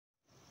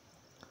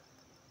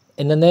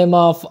In the name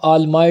of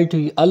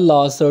Almighty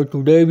Allah, so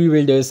today we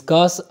will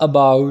discuss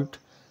about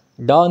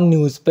Dawn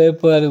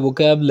newspaper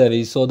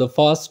vocabulary. So the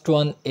first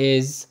one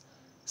is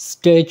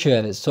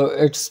stature. So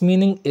its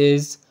meaning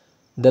is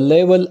the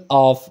level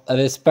of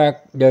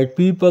respect that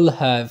people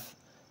have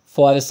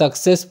for a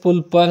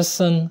successful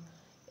person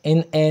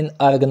in an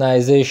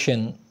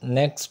organization.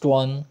 Next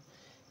one,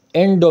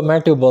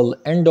 indomitable.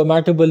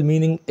 Indomitable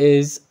meaning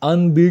is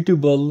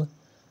unbeatable,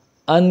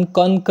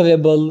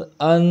 unconquerable,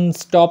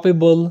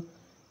 unstoppable,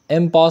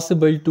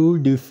 impossible to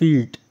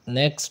defeat.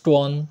 Next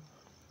one,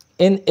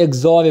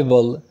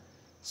 inexorable.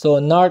 So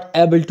not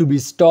able to be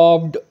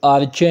stopped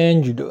or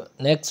changed.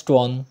 Next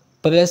one,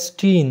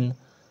 pristine.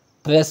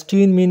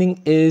 Pristine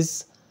meaning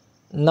is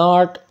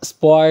not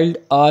spoiled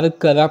or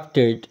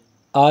corrupted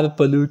or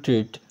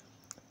polluted.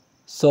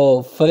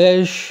 So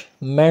fresh,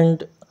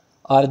 mint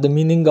are the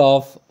meaning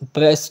of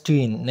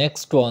pristine.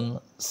 Next one,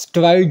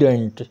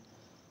 strident,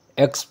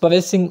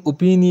 expressing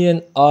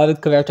opinion or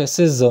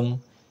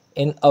criticism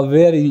in a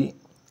very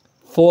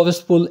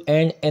forceful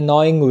and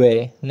annoying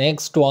way.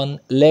 Next one,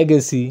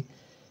 legacy.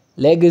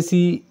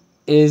 Legacy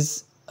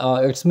is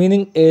its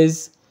meaning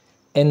is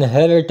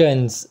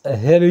inheritance,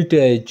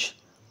 heritage.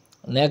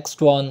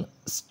 Next one,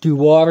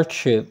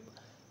 stewardship.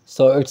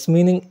 So its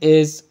meaning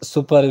is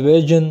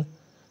supervision,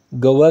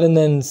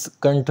 governance,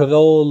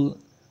 control.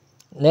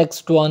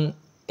 Next one,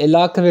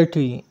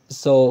 alacrity.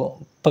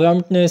 So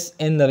promptness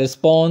in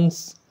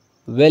response,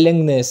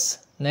 willingness.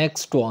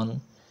 Next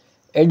one,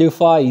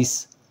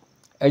 edifice.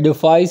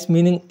 Edifice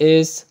meaning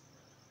is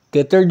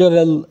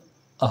cathedral,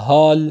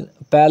 hall,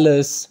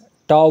 palace,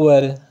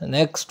 tower.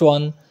 Next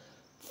one,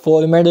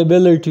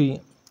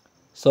 formidability.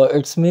 So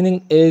its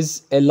meaning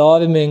is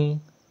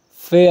alarming,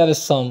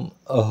 fearsome,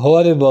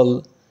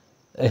 horrible,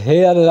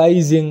 hair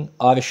rising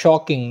or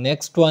shocking.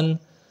 Next one,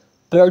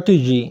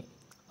 protege.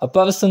 A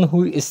person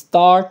who is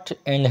taught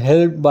and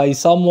helped by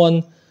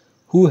someone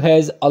who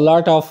has a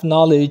lot of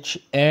knowledge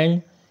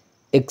and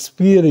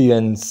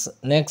experience.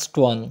 Next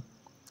one,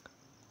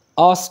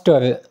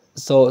 austere.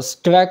 So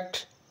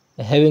strict,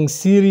 having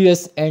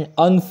serious and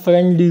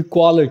unfriendly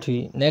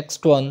quality.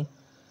 Next one,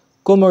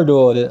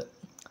 commodore.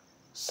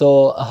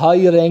 So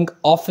high rank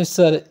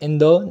officer in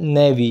the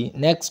navy.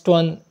 Next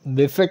one,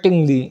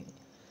 befittingly.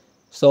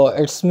 So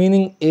its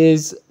meaning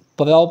is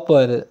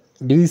proper,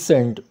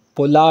 decent,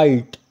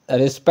 polite,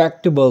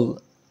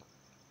 respectable.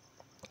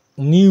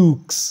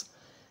 Nukes.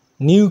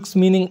 Nukes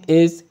meaning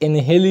is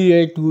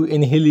annihilate, to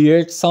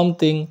annihilate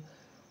something,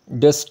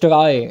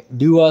 destroy,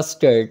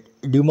 devastate,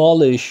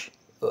 demolish,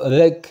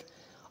 wreck.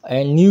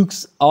 And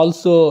nukes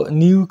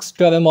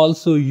term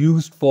also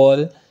used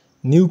for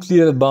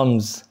nuclear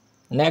bombs.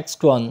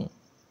 Next one,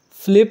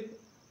 flip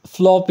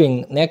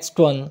flopping. Next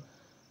one,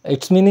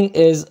 its meaning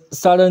is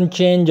sudden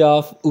change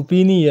of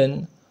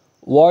opinion,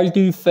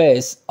 vaulty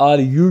face or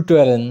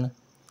U-turn.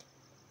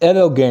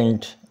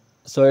 Arrogant.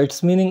 So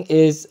its meaning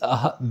is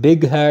a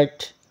big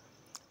hat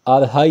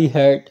or high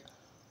hat.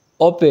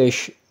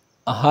 Uppish,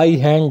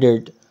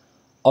 high-handed.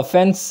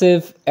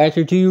 Offensive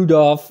attitude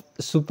of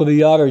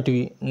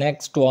superiority.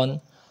 Next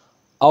one,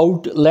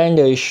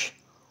 outlandish,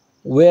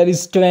 very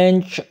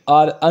strange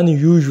or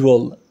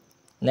unusual.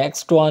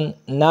 Next one,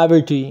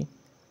 naivety,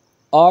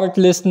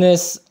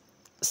 artlessness,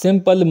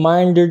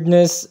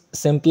 simple-mindedness,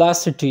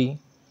 simplicity.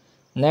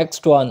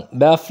 Next one,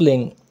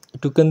 baffling,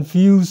 to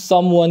confuse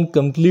someone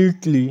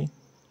completely.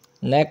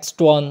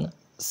 Next one,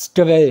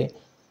 stray.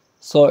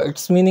 So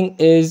its meaning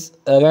is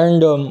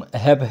random,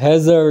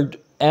 haphazard,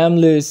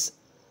 aimless,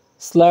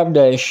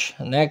 slapdash.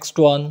 Next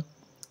one,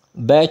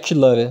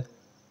 bachelor.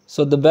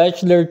 So the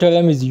bachelor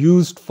term is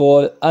used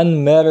for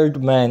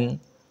unmarried men.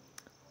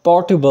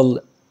 Portable,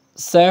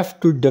 safe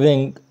to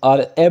drink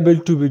or able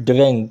to be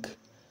drank.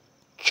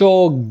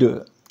 Choked,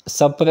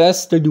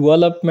 suppressed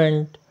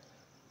development,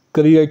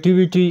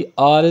 creativity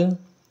or.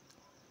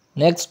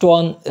 Next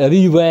one,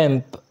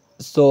 revamp.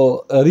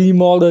 So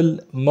remodel,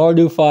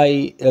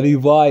 modify,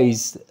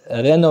 revise,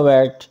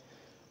 renovate,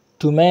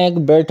 to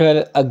make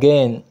better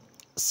again.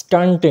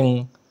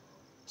 Stunting.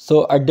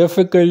 So a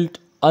difficult,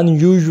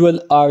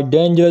 unusual or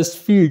dangerous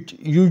feat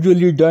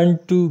usually done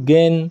to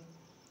gain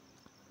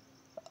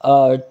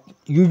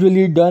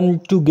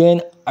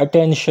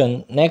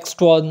attention.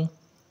 Next one,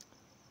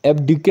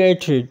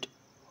 abdicated,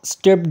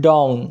 step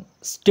down,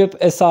 step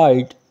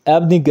aside,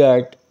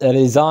 abnegate,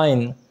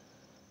 resign.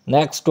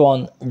 Next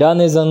one,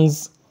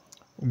 denizens,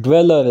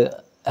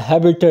 dweller,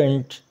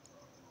 habitant,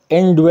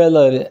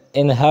 indweller,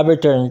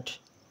 inhabitant.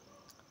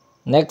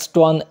 Next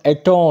one,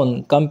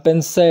 atone,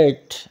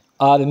 compensate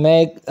or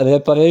make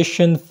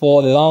reparation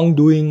for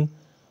wrongdoing.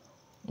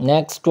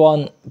 Next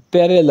one,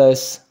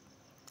 perilous.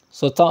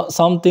 So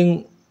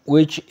something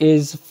which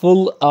is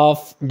full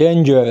of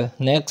danger.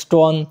 Next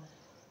one,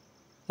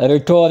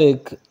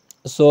 rhetoric.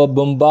 So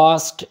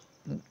bombast,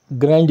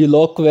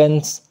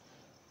 grandiloquence,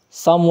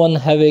 someone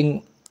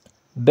having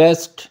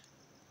best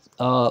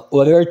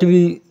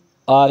oratory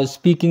or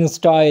speaking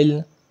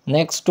style.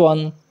 Next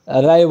one,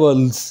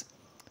 rivals.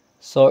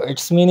 So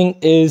its meaning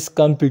is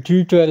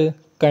competitor,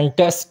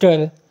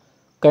 contester,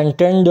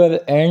 contender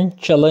and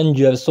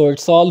challenger. So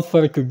it's all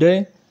for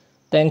today.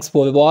 Thanks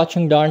for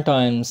watching Down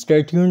Time.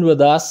 Stay tuned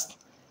with us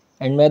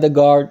and may the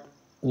God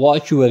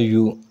watch over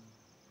you.